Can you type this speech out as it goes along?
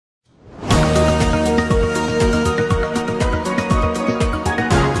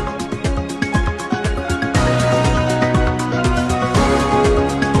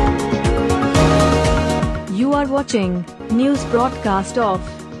watching news broadcast of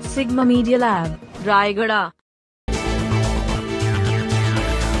Sigma Media Lab, Rayagada.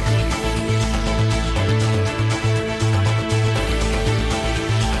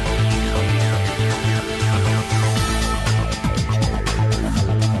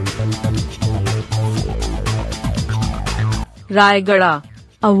 Rayagada.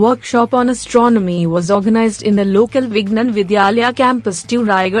 A workshop on astronomy was organized in the local Vighnan Vidyalaya campus to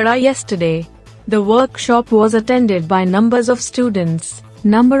Rayagada yesterday. The workshop was attended by numbers of students,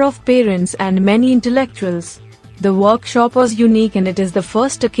 number of parents and many intellectuals. The workshop was unique and it is the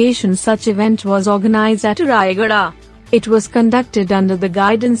first occasion such event was organized at Rayagada. It was conducted under the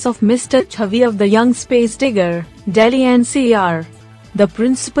guidance of Mr. Chhavi of the Young Space Digger, Delhi NCR. The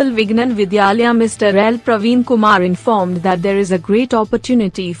principal Vignan Vidyalaya Mr. L. Praveen Kumar informed that there is a great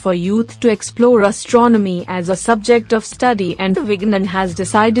opportunity for youth to explore astronomy as a subject of study and Vignan has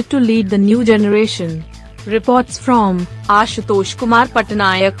decided to lead the new generation. Reports from Asutosh Kumar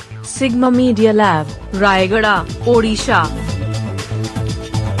Patnaik, Sigma Media Lab, Rayagada, Odisha.